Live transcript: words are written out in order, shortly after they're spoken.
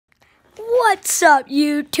What's up,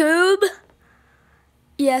 YouTube?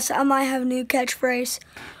 Yes, I might have a new catchphrase.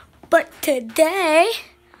 But today,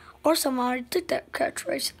 or someone already took that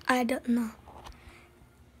catchphrase, I don't know.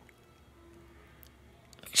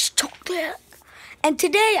 It's chocolate. And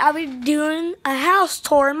today I'll be doing a house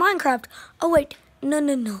tour in Minecraft. Oh wait,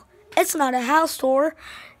 no. It's not a house tour.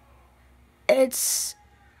 It's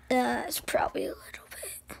probably a little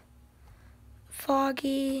bit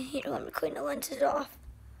foggy. Here, let me clean the lenses off.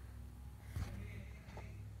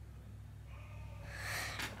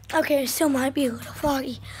 Okay, it still might be a little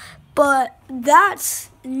foggy, but that's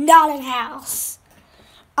not a house.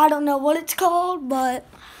 I don't know what it's called, but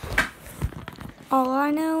all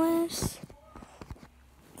I know is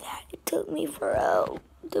that it took me forever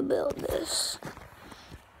to build this.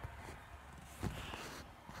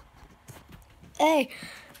 Hey,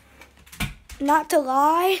 not to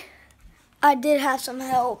lie, I did have some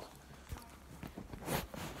help,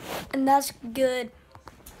 and that's good.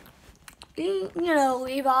 You know,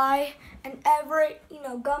 Levi and Everett, you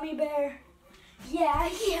know, Gummy Bear. Yeah,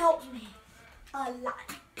 he helped me a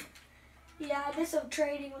lot. Yeah, I did some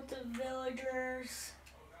trading with the villagers.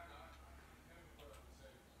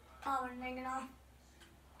 Oh, and hanging off.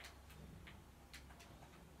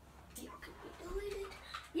 You can be deleted.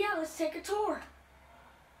 Yeah, let's take a tour.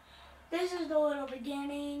 This is the little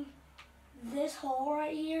beginning. This hole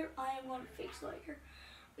right here, I am going to fix later.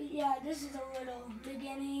 But yeah, this is a little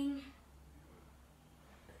beginning.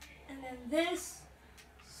 And then this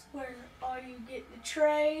is where all you get to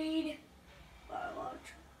trade. I love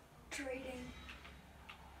trading.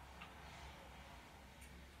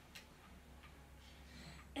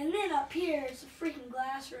 And then up here is a freaking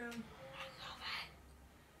glass room. I love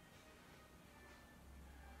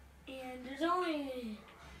it. And there's only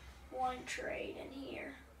one trade in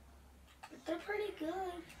here. But they're pretty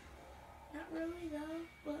good. Not really though,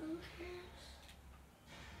 but who cares?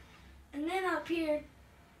 And then up here,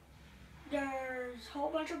 there's a whole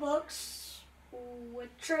bunch of books with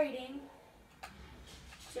trading.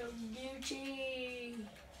 So Gucci,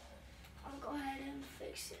 I'll go ahead and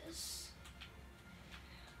fix this.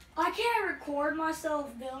 I can't record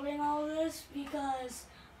myself building all this because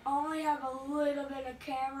I only have a little bit of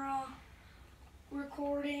camera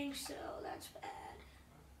recording, so that's bad.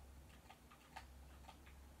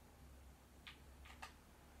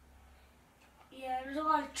 Yeah, there's a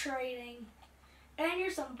lot of trading. And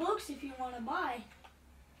here's some books if you want to buy.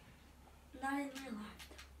 Not in real life,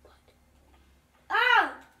 though, but...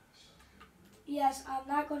 Ah! Yes, I'm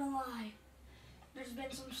not going to lie. There's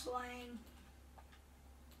been some slang.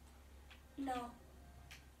 No,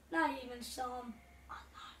 not even some.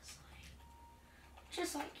 I'm not a slang.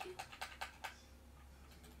 Just like you.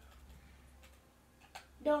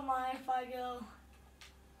 Don't mind if I go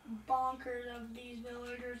bonkers of these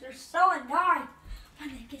villagers. They're so annoying when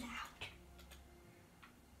they get out.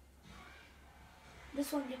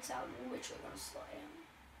 This one gets out, which we're going to slay him.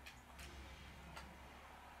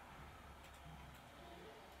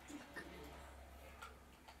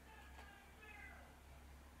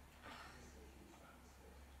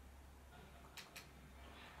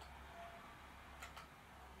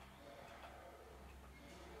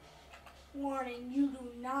 Warning, you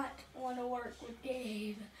do not want to work with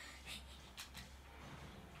Gabe.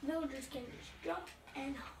 Villagers can just jump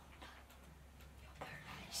and hope. You better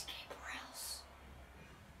not escape or else.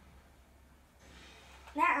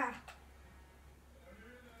 Nah.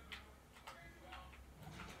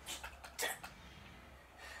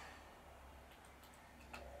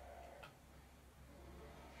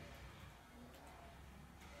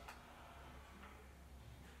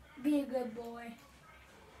 Be a good boy.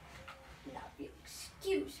 Now, if you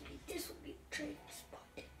excuse me, this will be the trading spot.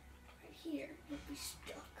 Right here, you'll be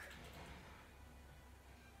stuck.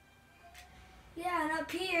 Yeah, and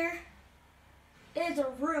up here is a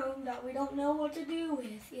room that we don't know what to do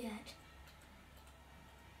with yet.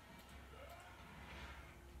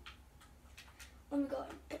 Let me go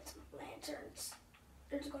ahead and put some lanterns.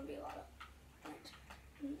 There's going to be a lot of lanterns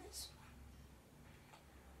in this one.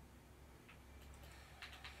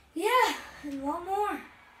 Yeah, and one more.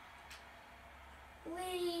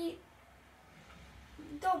 We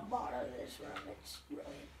don't bother this room. It's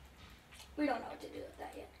really, we don't know what to do with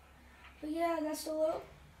that yet. But yeah, that's the little.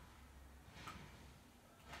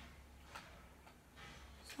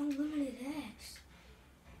 It's unlimited eggs.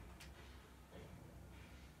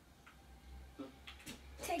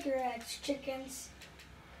 Take your eggs, chickens.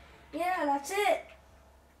 Yeah, that's it.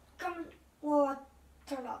 Come. Well, I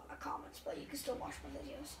turned off my comments, but you can still watch my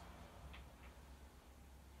videos.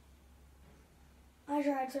 I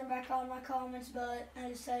tried to turn back on my comments, but I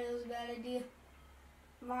decided it was a bad idea.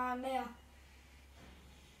 Come on now.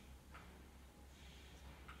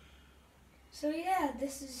 So yeah,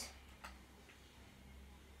 this is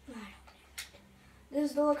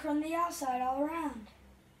the look from the outside all around.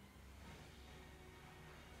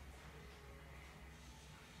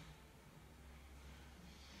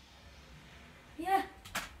 Yeah.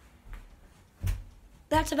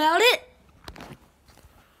 That's about it.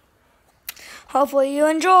 Hopefully you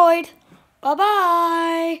enjoyed.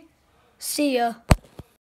 Bye-bye. See ya.